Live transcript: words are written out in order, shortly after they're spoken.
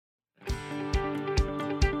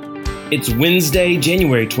It's Wednesday,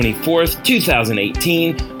 January 24th,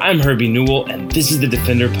 2018. I'm Herbie Newell, and this is the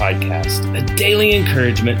Defender Podcast, a daily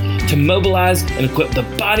encouragement to mobilize and equip the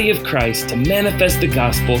body of Christ to manifest the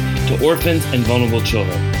gospel to orphans and vulnerable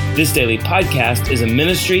children. This daily podcast is a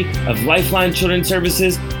ministry of Lifeline Children's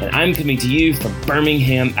Services, and I'm coming to you from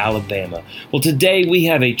Birmingham, Alabama. Well, today we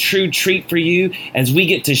have a true treat for you as we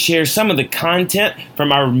get to share some of the content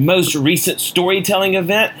from our most recent storytelling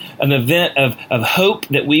event, an event of hope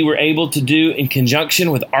that we were able to do in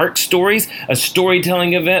conjunction with ARC Stories, a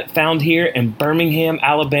storytelling event found here in Birmingham,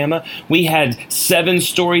 Alabama. We had 7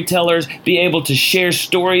 storytellers be able to share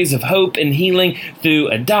stories of hope and healing through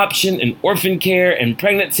adoption and orphan care and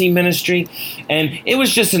pregnancy ministry. And it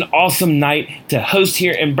was just an awesome night to host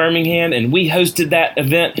here in Birmingham. And we hosted that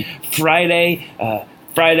event Friday of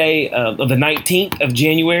the 19th of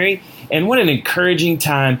January. And what an encouraging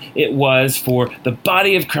time it was for the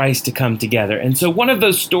body of Christ to come together. And so one of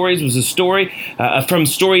those stories was a story from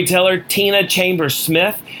storyteller Tina Chambers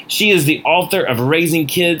Smith. She is the author of Raising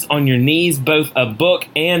Kids on Your Knees, both a book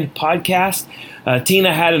and podcast.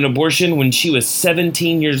 Tina had an abortion when she was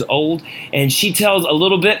 17 years old, and she tells a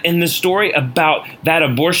little bit in the story about that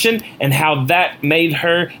abortion and how that made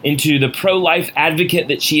her into the pro-life advocate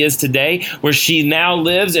that she is today, where she now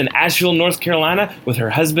lives in Asheville, North Carolina with her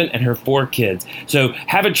husband and her 4 kids. So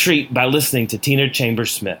have a treat by listening to Tina Chambers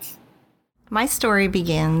Smith. My story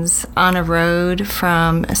begins on a road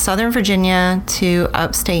from Southern Virginia to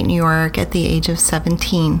upstate New York at the age of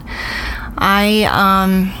 17.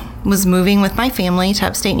 I was moving with my family to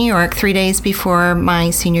upstate New York 3 days before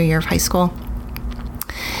my senior year of high school.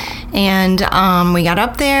 And we got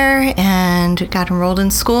up there and got enrolled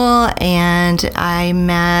in school, and I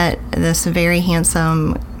met this very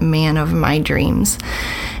handsome man of my dreams.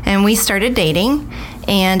 And we started dating,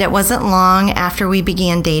 and it wasn't long after we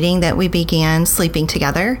began dating that we began sleeping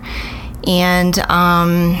together. And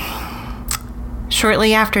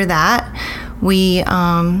shortly after that,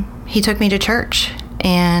 he took me to church.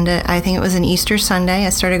 And I think it was an Easter Sunday. I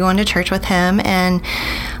started going to church with him, and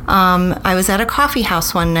I was at a coffee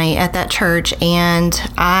house one night at that church, and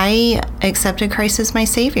I accepted Christ as my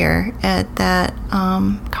Savior at that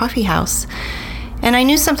coffee house. And I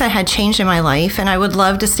knew something had changed in my life, and I would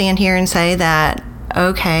love to stand here and say that,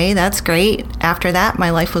 okay, that's great. After that,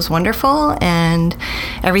 my life was wonderful and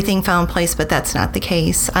everything fell in place, but that's not the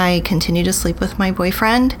case. I continued to sleep with my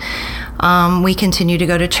boyfriend. We continued to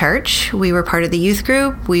go to church. We were part of the youth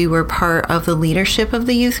group. We were part of the leadership of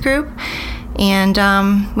the youth group. And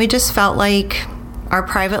we just felt like our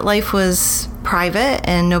private life was private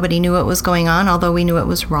and nobody knew what was going on, although we knew it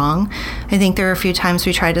was wrong. I think there were a few times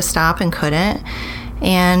we tried to stop and couldn't.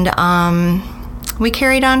 And we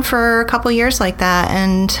carried on for a couple years like that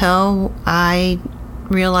until I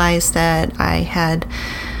realized that I had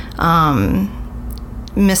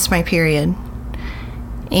missed my period.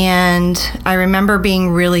 And I remember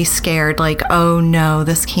being really scared, like, oh no,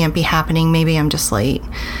 this can't be happening. Maybe I'm just late,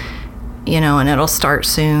 and it'll start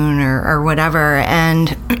soon or whatever.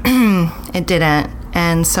 And it didn't.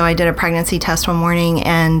 And so I did a pregnancy test one morning,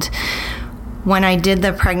 and when I did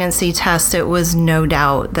the pregnancy test, it was no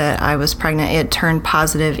doubt that I was pregnant. It turned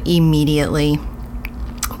positive immediately.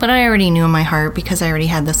 But I already knew in my heart because I already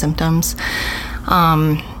had the symptoms.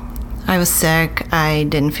 I was sick. I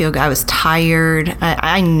didn't feel good. I was tired.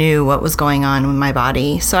 I knew what was going on with my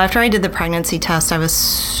body. So after I did the pregnancy test, I was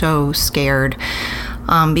so scared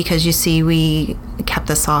because, you see, we kept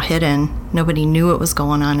this all hidden. Nobody knew what was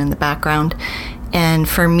going on in the background. And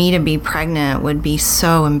for me to be pregnant would be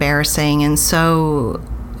so embarrassing, and so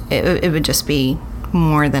it would just be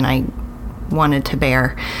more than I wanted to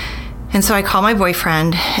bear. And so I called my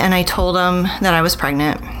boyfriend, and I told him that I was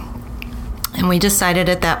pregnant. And we decided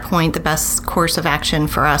at that point the best course of action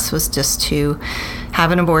for us was just to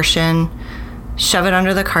have an abortion, shove it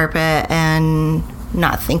under the carpet, and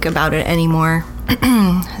not think about it anymore.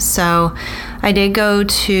 So I did go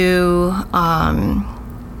to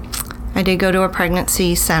a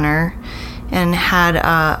pregnancy center and had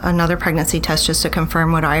another pregnancy test just to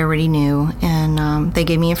confirm what I already knew. And they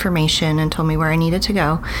gave me information and told me where I needed to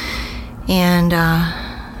go. And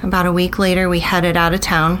about a week later, we headed out of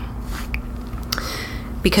town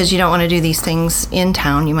because you don't want to do these things in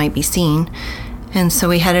town. You might be seen. And so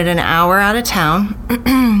we headed an hour out of town.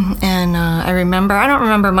 And I don't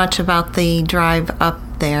remember much about the drive up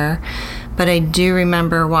there, but I do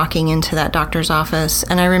remember walking into that doctor's office.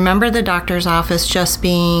 And I remember the doctor's office just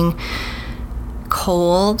being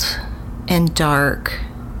cold and dark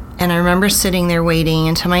And I remember sitting there waiting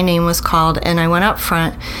until my name was called, and I went up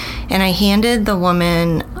front and I handed the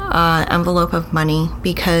woman an envelope of money,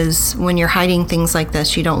 because when you're hiding things like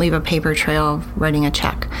this, you don't leave a paper trail of writing a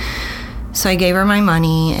check. So I gave her my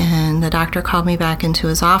money, and the doctor called me back into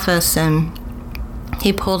his office, and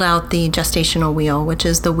he pulled out the gestational wheel, which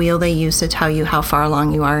is the wheel they use to tell you how far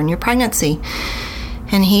along you are in your pregnancy.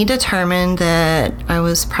 And he determined that I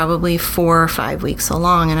was probably 4 or 5 weeks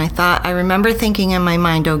along. And I remember thinking in my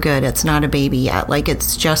mind, oh good, it's not a baby yet. Like,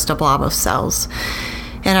 it's just a blob of cells.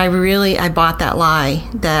 And I bought that lie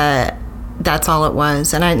that that's all it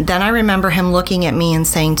was. And then I remember him looking at me and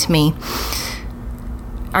saying to me,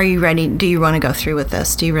 are you ready? Do you want to go through with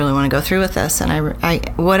this? Do you really want to go through with this? And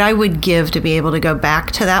what I would give to be able to go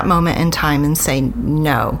back to that moment in time and say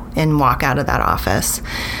no and walk out of that office.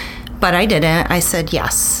 But I didn't. I said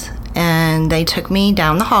yes. And they took me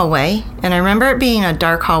down the hallway. And I remember it being a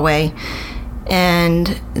dark hallway.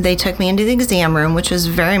 And they took me into the exam room, which was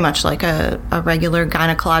very much like a regular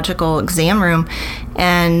gynecological exam room.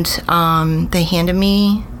 And they handed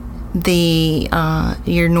me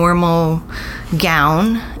your normal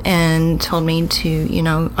gown and told me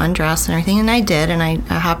to, undress and everything. And I did. And I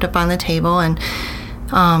hopped up on the table, and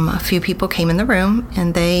a few people came in the room,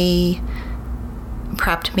 and they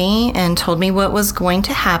prepped me and told me what was going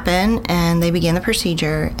to happen, and they began the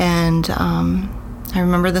procedure. And I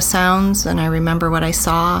remember the sounds, and I remember what I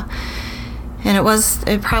saw, and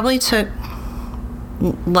it probably took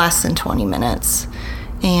less than 20 minutes.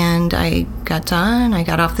 And I got done, I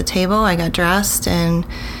got off the table, I got dressed, and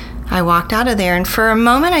I walked out of there. And for a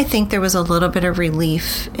moment, I think there was a little bit of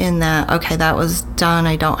relief in that, okay, that was done.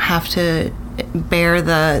 I don't have to bear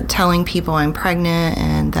the telling people I'm pregnant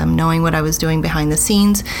and them knowing what I was doing behind the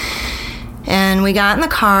scenes. And we got in the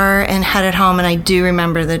car and headed home, and I do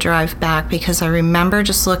remember the drive back, because I remember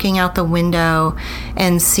just looking out the window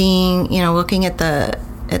and seeing, looking at the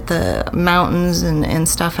mountains and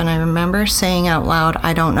stuff, and I remember saying out loud,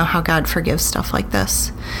 I don't know how God forgives stuff like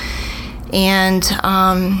this. And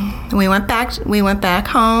we went back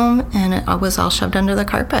home, and it was all shoved under the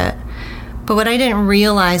carpet. But what I didn't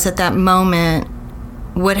realize at that moment,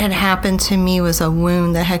 what had happened to me was a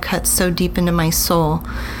wound that had cut so deep into my soul.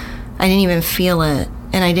 I didn't even feel it,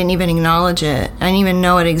 and I didn't even acknowledge it. I didn't even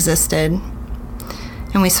know it existed.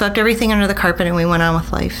 And we swept everything under the carpet, and we went on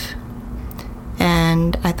with life.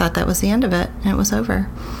 And I thought that was the end of it, and it was over.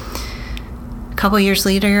 A couple years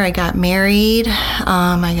later, I got married.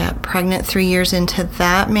 I got pregnant 3 years into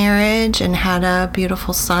that marriage and had a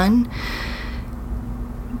beautiful son.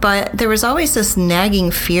 But there was always this nagging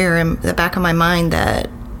fear in the back of my mind that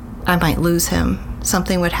I might lose him.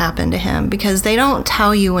 Something would happen to him, because they don't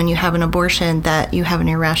tell you when you have an abortion that you have an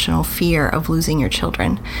irrational fear of losing your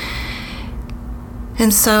children.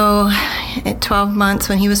 And so at 12 months,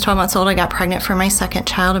 when he was 12 months old, I got pregnant for my second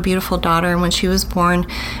child, a beautiful daughter. And when she was born,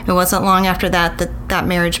 it wasn't long after that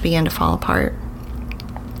marriage began to fall apart.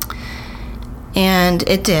 And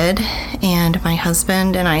it did. And my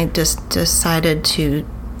husband and I just decided to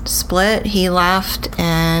split. He left,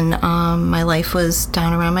 and my life was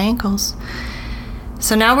down around my ankles.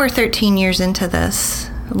 So now we're 13 years into this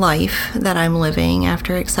life that I'm living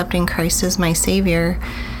after accepting Christ as my Savior.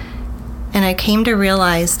 And I came to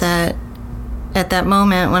realize that at that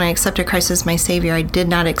moment when I accepted Christ as my Savior, I did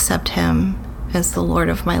not accept him as the Lord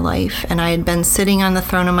of my life. And I had been sitting on the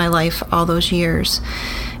throne of my life all those years.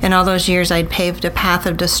 And all those years I'd paved a path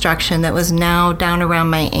of destruction that was now down around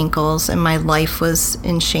my ankles, and my life was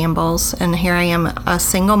in shambles. And here I am, a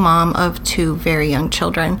single mom of 2 very young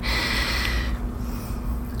children.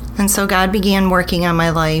 And so God began working on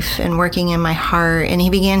my life and working in my heart, and he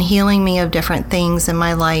began healing me of different things in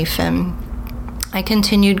my life. And I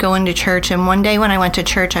continued going to church. And one day when I went to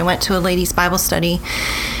church, I went to a ladies' Bible study.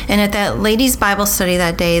 And at that ladies' Bible study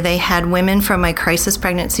that day, they had women from my crisis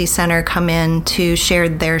pregnancy center come in to share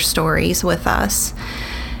their stories with us.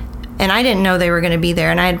 And I didn't know they were going to be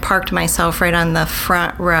there. And I had parked myself right on the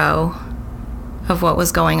front row of what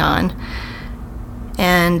was going on.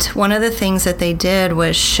 And one of the things that they did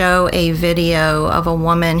was show a video of a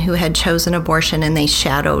woman who had chosen abortion, and they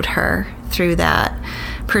shadowed her through that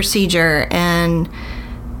procedure. And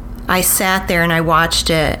I sat there and I watched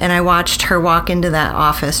it, and I watched her walk into that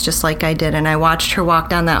office just like I did, and I watched her walk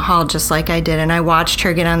down that hall just like I did, and I watched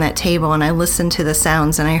her get on that table, and I listened to the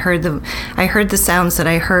sounds, and I heard the sounds that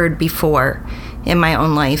I heard before in my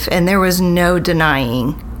own life, and there was no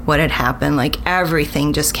denying what had happened. Like,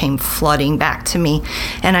 everything just came flooding back to me.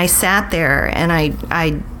 And I sat there, and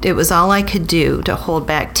it was all I could do to hold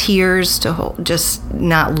back tears, just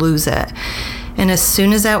not lose it. And as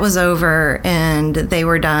soon as that was over and they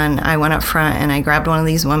were done, I went up front and I grabbed one of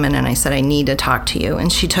these women and I said, I need to talk to you.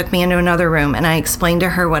 And she took me into another room and I explained to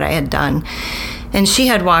her what I had done. And she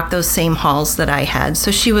had walked those same halls that I had.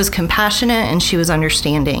 So she was compassionate and she was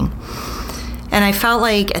understanding. And I felt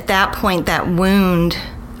like at that point, that wound,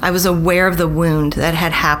 I was aware of the wound that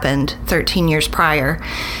had happened 13 years prior.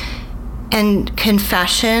 And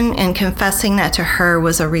confession and confessing that to her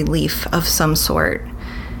was a relief of some sort.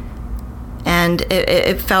 And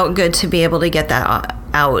it felt good to be able to get that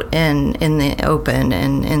out in the open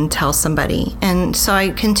and tell somebody. And so I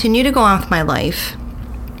continued to go on with my life.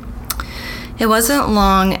 It wasn't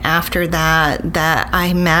long after that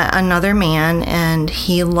I met another man, and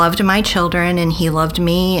he loved my children and he loved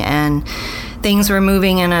me, and things were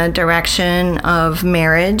moving in a direction of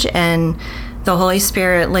marriage, and the Holy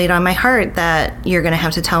Spirit laid on my heart that you're going to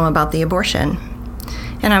have to tell him about the abortion.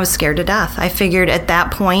 And I was scared to death. I figured at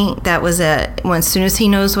that point, that was it. As soon as he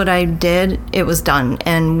knows what I did, it was done.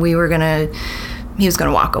 And he was going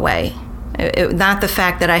to walk away. Not the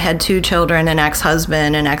fact that I had 2 children, an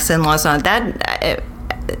ex-husband, and ex-in-laws, not that.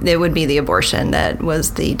 It would be the abortion that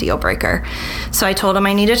was the deal breaker. So I told him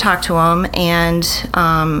I needed to talk to him, and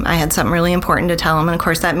I had something really important to tell him. And of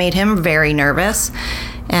course, that made him very nervous.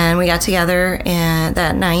 And we got together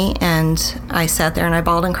that night, and I sat there and I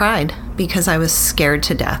bawled and cried because I was scared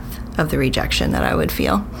to death of the rejection that I would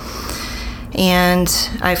feel. And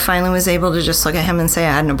I finally was able to just look at him and say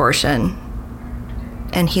I had an abortion.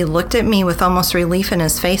 And he looked at me with almost relief in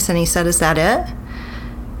his face, and he said, "Is that it?"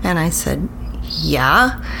 And I said,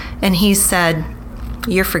 "Yeah." And he said,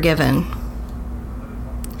 "You're forgiven."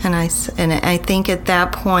 And I think at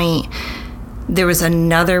that point, there was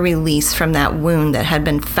another release from that wound that had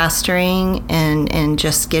been festering and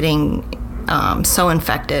just getting so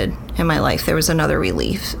infected in my life. There was another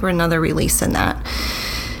release in that.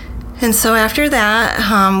 And so after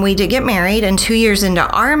that, we did get married, and 2 years into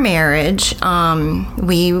our marriage,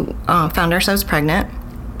 we found ourselves pregnant.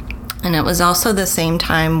 And it was also the same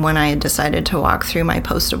time when I had decided to walk through my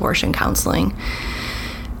post-abortion counseling.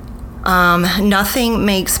 Nothing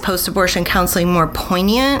makes post-abortion counseling more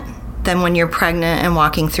poignant than when you're pregnant and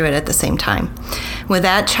walking through it at the same time. With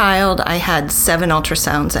that child, I had 7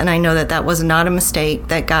 ultrasounds, and I know that was not a mistake,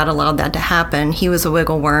 that God allowed that to happen. He was a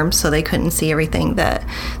wiggle worm, so they couldn't see everything that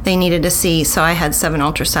they needed to see. So I had 7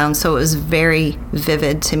 ultrasounds, so it was very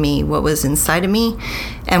vivid to me what was inside of me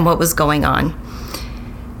and what was going on.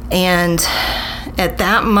 And at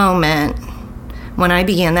that moment, when I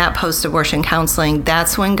began that post-abortion counseling,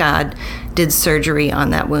 that's when God did surgery on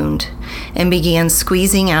that wound and began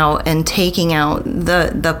squeezing out and taking out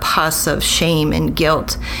the pus of shame and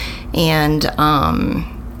guilt and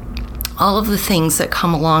all of the things that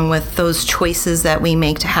come along with those choices that we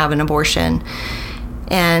make to have an abortion.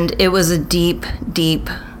 And it was a deep, deep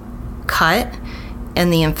cut,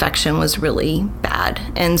 and the infection was really bad.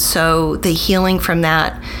 And so the healing from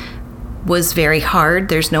that was very hard.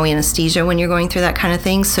 There's no anesthesia when you're going through that kind of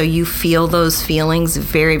thing, so you feel those feelings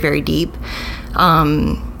very, very deep.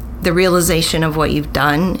 The realization of what you've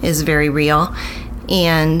done is very real.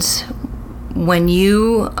 And when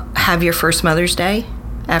you have your first Mother's Day,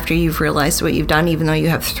 after you've realized what you've done, even though you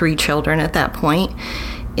have 3 children at that point,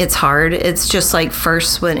 it's hard. It's just like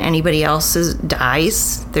first when anybody else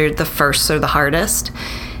dies, they're the firsts are the hardest,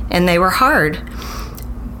 and they were hard.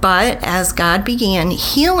 But as God began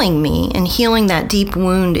healing me and healing that deep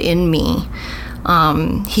wound in me,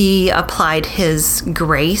 he applied his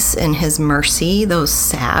grace and his mercy, those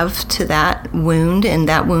salve, to that wound, and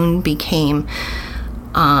that wound became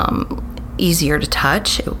easier to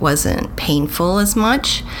touch. It wasn't painful as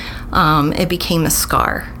much. It became a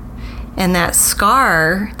scar. And that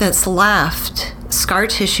scar that's left, scar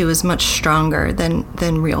tissue is much stronger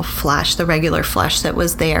than real flesh, the regular flesh that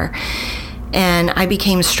was there. And I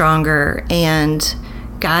became stronger, and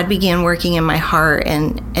God began working in my heart,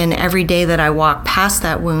 and every day that I walk past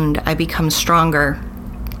that wound, I become stronger.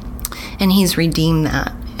 And he's redeemed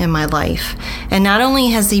that in my life. And not only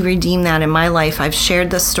has he redeemed that in my life, I've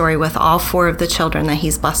shared this story with all 4 of the children that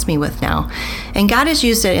he's blessed me with now. And God has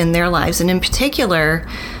used it in their lives. And in particular,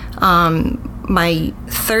 my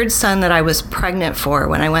 3rd son that I was pregnant for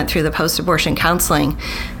when I went through the post-abortion counseling,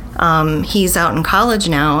 he's out in college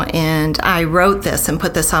now, and I wrote this and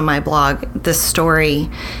put this on my blog, this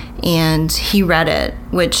story, and he read it,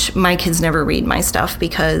 which my kids never read my stuff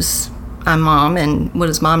because I'm mom, and what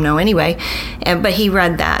does mom know anyway? But he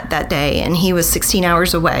read that day, and he was 16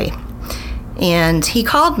 hours away. And he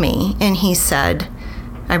called me, and he said,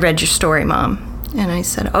 "I read your story, Mom." And I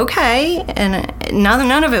said, "Okay." And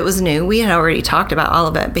none of it was new. We had already talked about all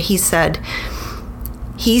of it. But he said,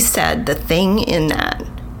 he said the thing in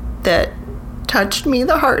that touched me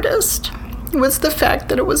the hardest was the fact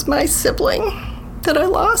that it was my sibling that I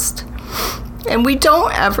lost. And we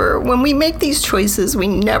don't ever, when we make these choices, we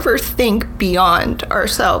never think beyond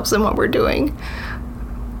ourselves and what we're doing.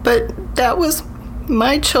 But that was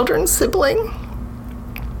my children's sibling.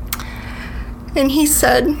 And he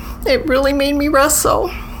said, it really made me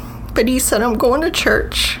wrestle. But he said, I'm going to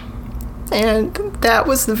church. And that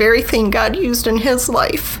was the very thing God used in his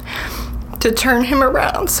life to turn him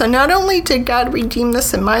around. So not only did God redeem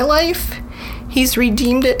this in my life, he's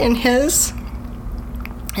redeemed it in his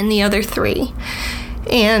and the other three.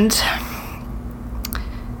 And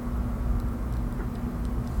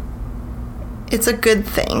it's a good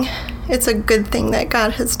thing. It's a good thing that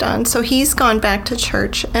God has done. So he's gone back to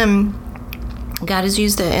church, and God has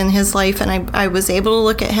used it in his life. And I was able to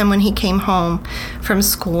look at him when he came home from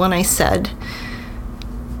school, and I said,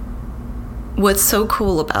 what's so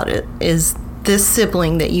cool about it is this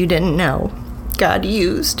sibling that you didn't know, God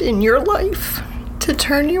used in your life to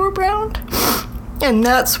turn you around. And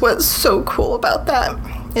that's what's so cool about that,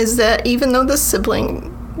 is that even though the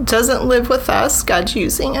sibling doesn't live with us, God's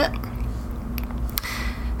using it.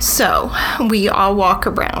 So we all walk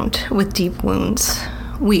around with deep wounds.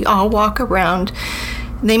 We all walk around.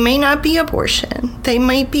 They may not be abortion. They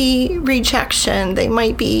might be rejection. They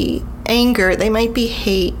might be anger. They might be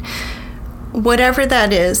hate. Whatever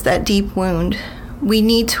that is, that deep wound, we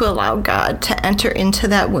need to allow God to enter into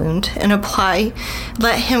that wound and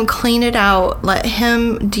let him clean it out, let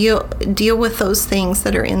him deal with those things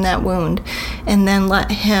that are in that wound, and then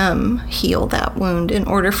let him heal that wound in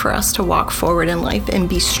order for us to walk forward in life and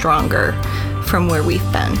be stronger from where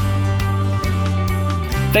we've been.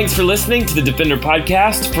 Thanks for listening to the Defender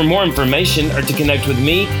Podcast. For more information or to connect with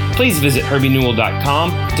me, please visit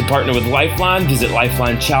HerbieNewell.com. To partner with Lifeline, visit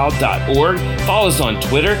LifelineChild.org. Follow us on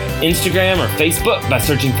Twitter, Instagram, or Facebook by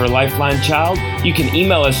searching for Lifeline Child. You can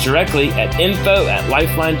email us directly at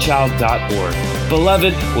info@lifelinechild.org.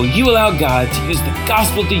 Beloved, will you allow God to use the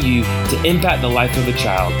gospel to you to impact the life of a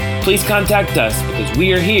child? Please contact us because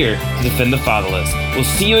we are here to defend the fatherless. We'll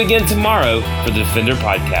see you again tomorrow for the Defender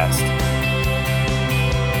Podcast.